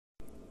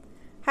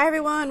Hi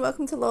everyone,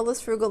 welcome to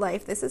Lola's Frugal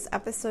Life. This is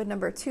episode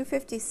number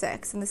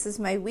 256, and this is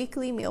my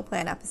weekly meal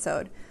plan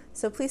episode.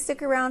 So please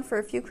stick around for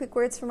a few quick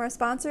words from our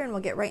sponsor, and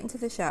we'll get right into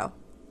the show.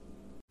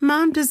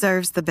 Mom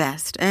deserves the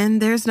best,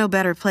 and there's no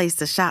better place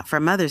to shop for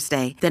Mother's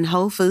Day than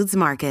Whole Foods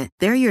Market.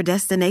 They're your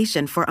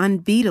destination for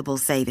unbeatable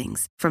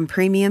savings, from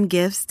premium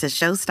gifts to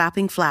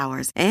show-stopping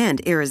flowers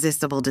and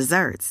irresistible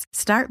desserts.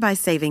 Start by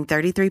saving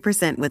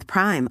 33% with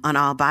Prime on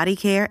all body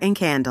care and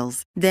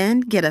candles.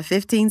 Then get a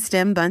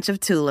 15-stem bunch of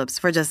tulips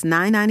for just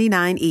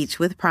 $9.99 each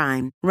with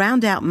Prime.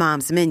 Round out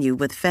Mom's menu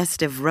with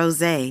festive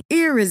rosé,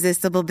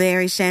 irresistible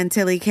berry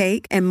chantilly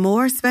cake, and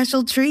more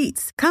special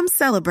treats. Come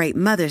celebrate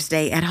Mother's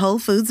Day at Whole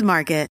Foods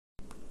Market.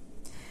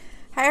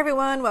 Hi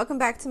everyone, welcome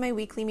back to my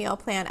weekly meal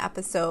plan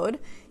episode.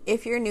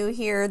 If you're new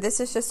here, this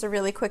is just a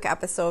really quick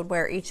episode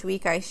where each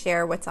week I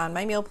share what's on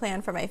my meal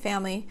plan for my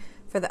family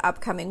for the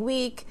upcoming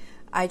week.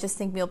 I just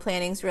think meal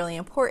planning is really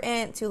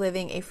important to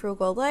living a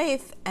frugal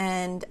life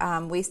and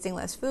wasting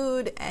less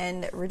food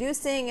and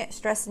reducing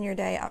stress in your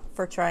day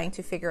for trying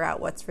to figure out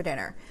what's for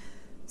dinner.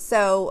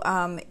 So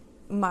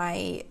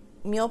my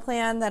meal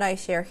plan that I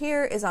share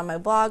here is on my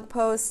blog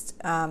post,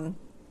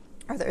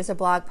 or there's a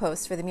blog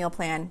post for the meal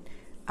plan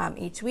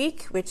each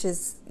week, which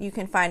is, you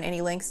can find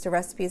any links to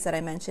recipes that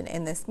I mentioned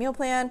in this meal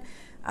plan.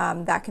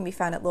 That can be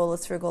found at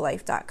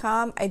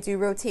lolasfrugallife.com. I do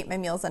rotate my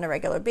meals on a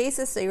regular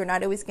basis, so you're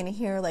not always going to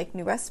hear like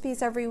new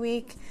recipes every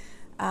week.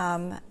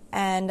 And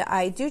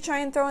I do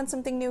try and throw in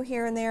something new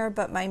here and there,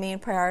 but my main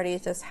priority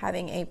is just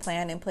having a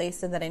plan in place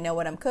so that I know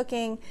what I'm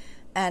cooking.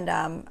 And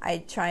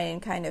I try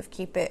and kind of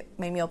keep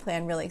my meal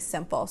plan really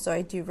simple, so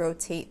I do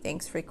rotate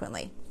things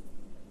frequently.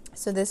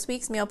 So this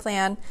week's meal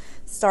plan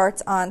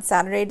starts on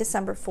Saturday,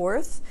 December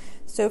 4th.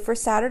 So for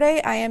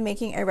Saturday, I am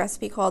making a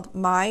recipe called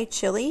My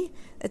Chili.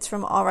 It's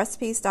from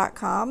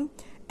allrecipes.com.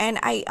 And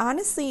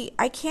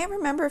I can't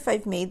remember if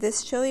I've made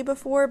this chili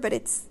before, but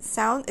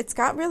it's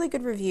got really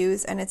good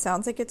reviews, and it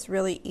sounds like it's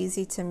really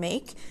easy to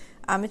make.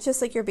 It's just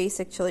like your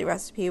basic chili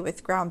recipe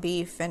with ground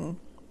beef and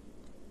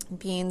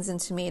beans and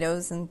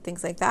tomatoes and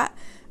things like that.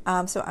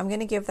 So I'm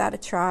going to give that a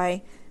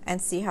try and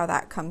see how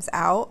that comes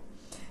out.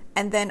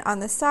 And then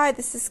on the side,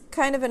 this is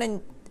kind of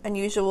an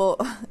unusual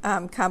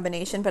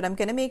combination, but I'm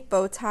going to make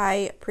bow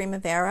tie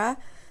primavera,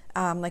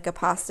 like a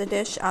pasta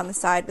dish on the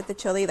side with the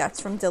chili.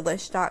 That's from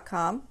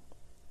delish.com.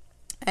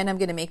 And I'm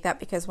going to make that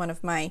because one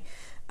of my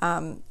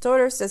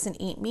daughters doesn't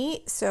eat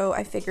meat, so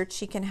I figured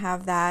she can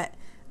have that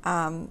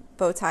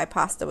bow tie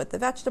pasta with the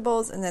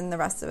vegetables, and then the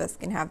rest of us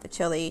can have the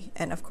chili,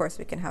 and of course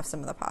we can have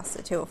some of the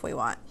pasta too if we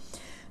want.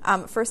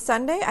 For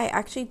Sunday, I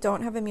actually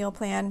don't have a meal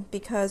plan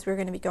because we're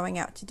going to be going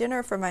out to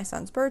dinner for my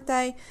son's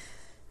birthday.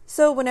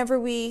 So whenever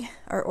we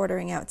are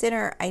ordering out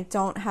dinner, I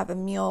don't have a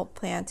meal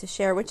plan to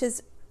share, which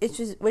is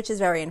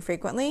very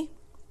infrequently.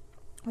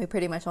 We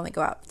pretty much only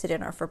go out to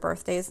dinner for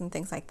birthdays and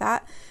things like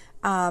that.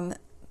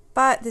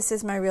 But this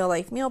is my real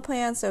life meal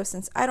plan. So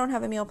since I don't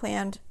have a meal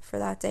planned for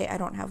that day, I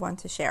don't have one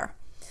to share.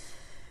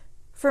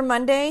 For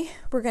Monday,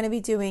 we're going to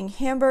be doing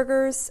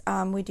hamburgers.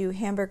 We do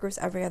hamburgers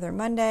every other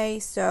Monday.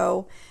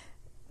 So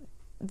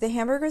the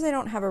hamburgers, I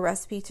don't have a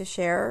recipe to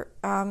share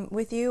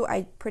with you.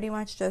 I pretty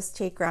much just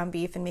take ground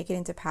beef and make it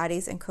into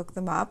patties and cook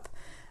them up.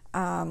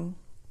 I'm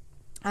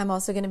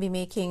also going to be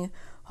making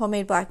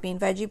homemade black bean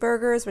veggie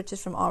burgers, which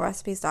is from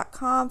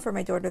allrecipes.com for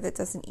my daughter that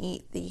doesn't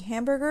eat the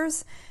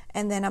hamburgers.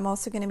 And then I'm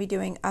also going to be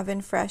doing oven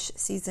fresh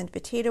seasoned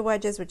potato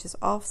wedges, which is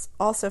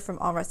also from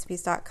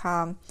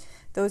allrecipes.com.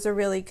 Those are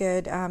really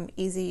good,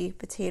 easy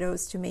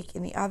potatoes to make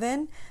in the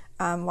oven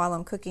while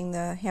I'm cooking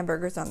the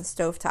hamburgers on the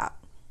stovetop.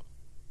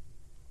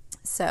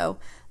 So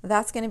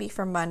that's going to be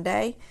for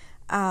Monday.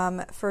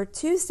 For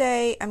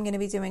Tuesday, I'm going to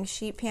be doing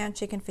sheet pan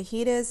chicken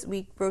fajitas.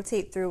 We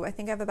rotate through, I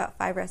think I have about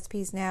 5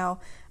 recipes now,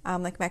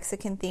 like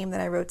Mexican theme, that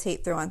I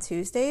rotate through on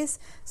Tuesdays.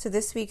 So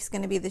this week's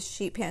going to be the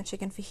sheet pan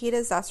chicken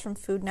fajitas. That's from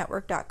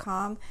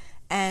foodnetwork.com.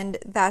 And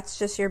that's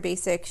just your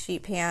basic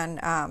sheet pan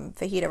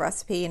fajita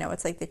recipe. You know,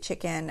 it's like the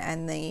chicken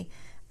and the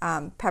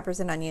peppers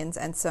and onions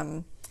and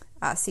some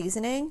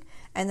seasoning.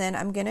 And then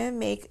I'm going to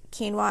make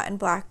quinoa and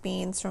black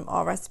beans from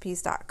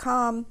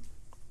allrecipes.com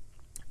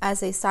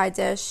as a side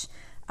dish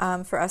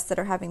for us that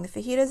are having the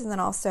fajitas, and then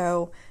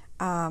also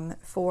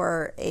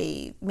for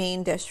a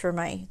main dish for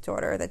my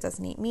daughter that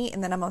doesn't eat meat.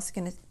 And then I'm also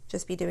going to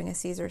just be doing a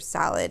Caesar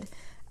salad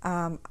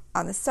on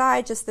the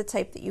side, just the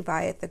type that you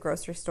buy at the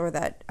grocery store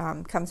that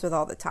comes with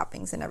all the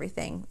toppings and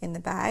everything in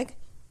the bag.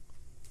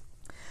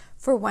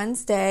 For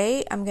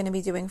Wednesday, I'm going to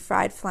be doing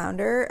fried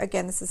flounder.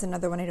 Again, this is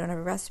another one I don't have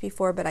a recipe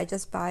for, but I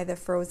just buy the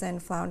frozen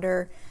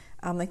flounder,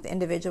 like the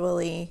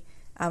individually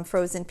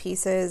frozen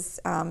pieces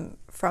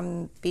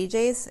from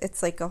BJ's.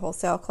 It's like a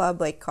wholesale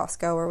club, like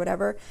Costco or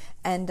whatever.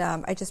 And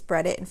I just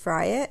bread it and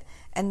fry it.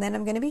 And then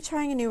I'm going to be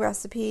trying a new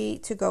recipe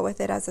to go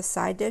with it as a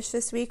side dish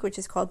this week, which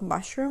is called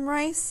mushroom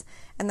rice.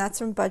 And that's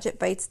from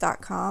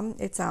budgetbites.com.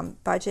 It's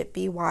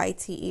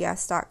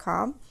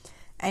budgetbytes.com.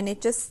 And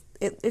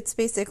it's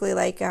basically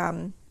like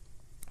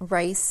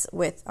rice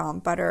with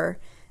butter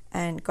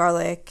and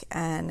garlic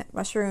and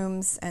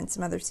mushrooms and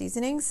some other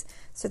seasonings.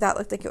 So that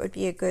looked like it would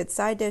be a good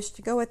side dish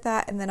to go with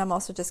that. And then I'm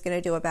also just going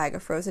to do a bag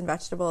of frozen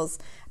vegetables.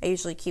 I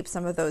usually keep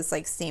some of those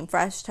like steam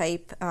fresh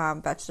type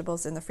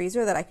vegetables in the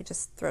freezer that I could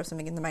just throw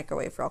something in the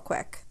microwave real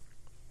quick.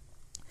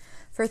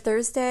 For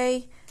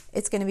Thursday,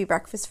 it's going to be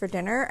breakfast for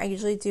dinner. I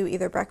usually do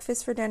either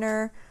breakfast for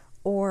dinner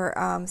or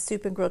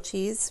soup and grilled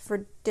cheese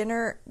for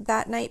dinner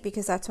that night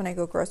because that's when I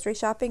go grocery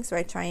shopping. So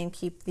I try and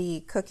keep the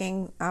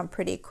cooking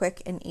pretty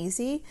quick and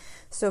easy.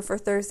 So for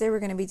Thursday,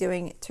 we're going to be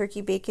doing turkey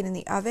bacon in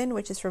the oven,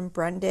 which is from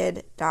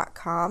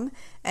Brundid.com.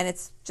 And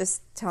it's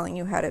just telling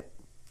you how to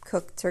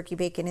cook turkey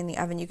bacon in the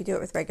oven. You could do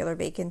it with regular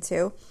bacon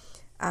too.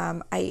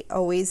 I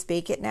always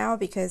bake it now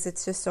because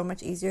it's just so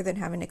much easier than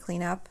having to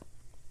clean up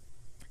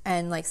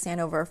and like stand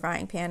over a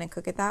frying pan and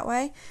cook it that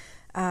way.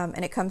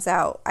 And it comes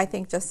out, I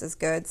think, just as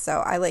good. So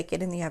I like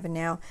it in the oven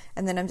now.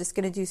 And then I'm just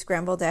going to do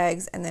scrambled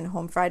eggs and then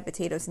home fried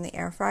potatoes in the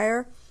air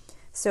fryer.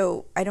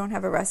 So I don't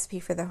have a recipe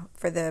for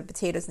the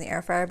potatoes in the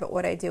air fryer, but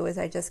what I do is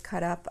I just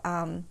cut up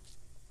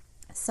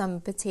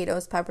some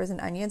potatoes, peppers, and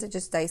onions. I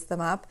just dice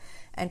them up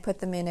and put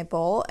them in a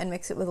bowl and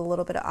mix it with a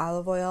little bit of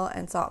olive oil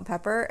and salt and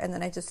pepper. And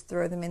then I just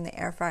throw them in the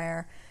air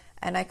fryer.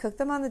 And I cook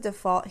them on the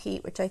default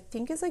heat, which I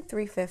think is like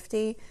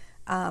 350.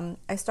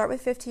 I start with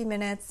 15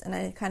 minutes and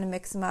I kind of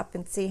mix them up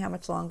and see how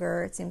much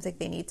longer it seems like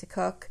they need to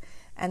cook.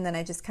 And then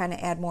I just kind of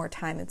add more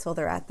time until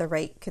they're at the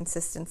right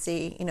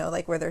consistency,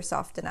 like where they're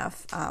soft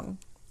enough,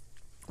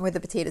 where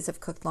the potatoes have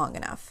cooked long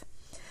enough.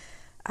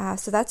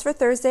 So that's for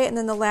Thursday. And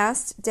then the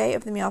last day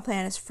of the meal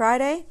plan is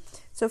Friday.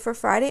 So for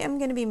Friday, I'm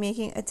going to be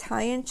making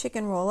Italian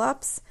chicken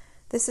roll-ups.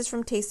 This is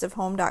from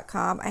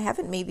tasteofhome.com. I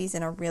haven't made these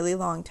in a really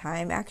long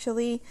time,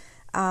 actually.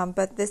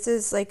 But this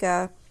is like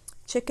a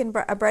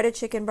breaded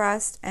chicken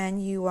breast,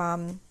 and you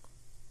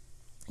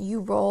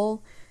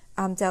roll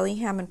deli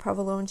ham and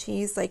provolone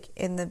cheese like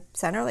in the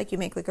center, like you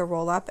make like a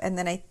roll up, and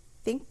then I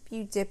think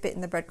you dip it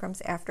in the breadcrumbs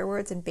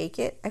afterwards and bake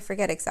it. I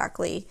forget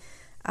exactly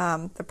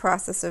the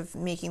process of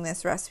making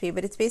this recipe,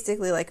 but it's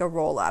basically like a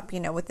roll up,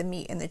 with the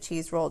meat and the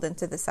cheese rolled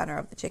into the center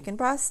of the chicken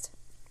breast.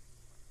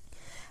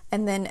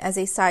 And then as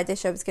a side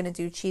dish, I was going to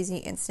do cheesy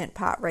instant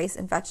pot rice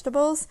and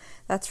vegetables.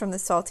 That's from the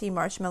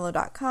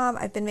saltymarshmallow.com.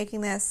 I've been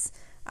making this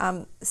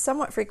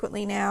somewhat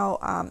frequently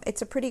now.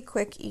 It's a pretty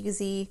quick,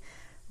 easy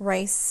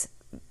rice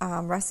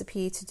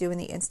recipe to do in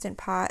the Instant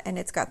Pot, and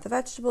it's got the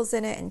vegetables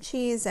in it and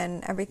cheese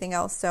and everything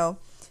else, so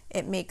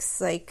it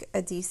makes like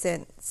a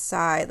decent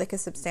side, like a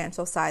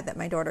substantial side that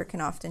my daughter can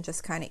often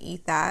just kind of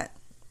eat that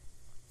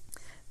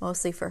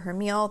mostly for her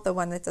meal, the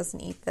one that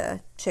doesn't eat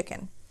the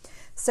chicken.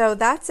 So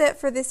that's it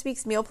for this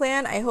week's meal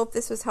plan. I hope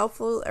this was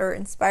helpful or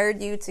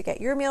inspired you to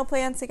get your meal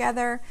plan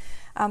together.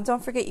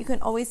 Don't forget, you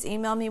can always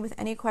email me with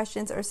any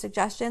questions or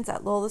suggestions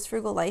at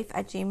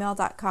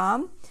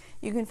lolasfrugallife@gmail.com.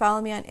 You can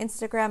follow me on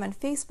Instagram and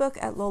Facebook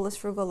at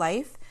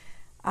lolasfrugallife.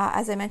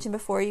 As I mentioned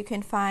before, you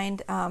can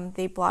find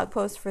the blog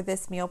post for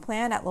this meal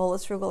plan at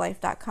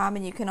lolasfrugallife.com,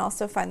 and you can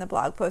also find the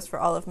blog post for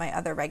all of my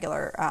other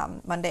regular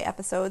Monday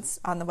episodes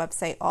on the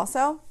website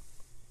also.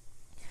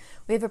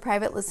 We have a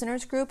private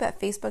listeners group at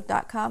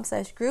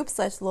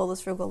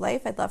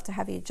facebook.com/group/lolasfrugallife. I'd love to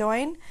have you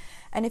join.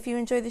 And if you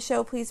enjoy the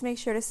show, please make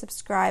sure to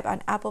subscribe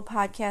on Apple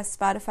Podcasts,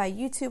 Spotify,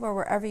 YouTube, or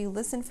wherever you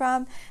listen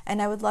from.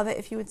 And I would love it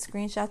if you would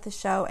screenshot the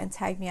show and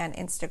tag me on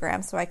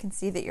Instagram so I can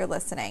see that you're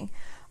listening.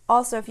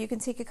 Also, if you can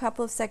take a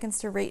couple of seconds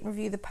to rate and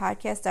review the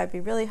podcast, that would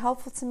be really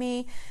helpful to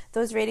me.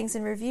 Those ratings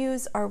and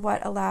reviews are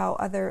what allow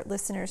other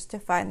listeners to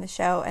find the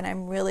show, and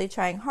I'm really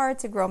trying hard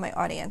to grow my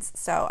audience.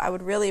 So I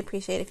would really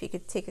appreciate if you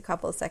could take a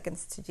couple of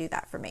seconds to do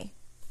that for me.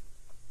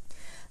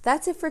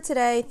 That's it for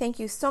today. Thank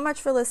you so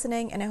much for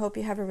listening, and I hope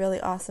you have a really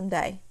awesome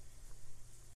day.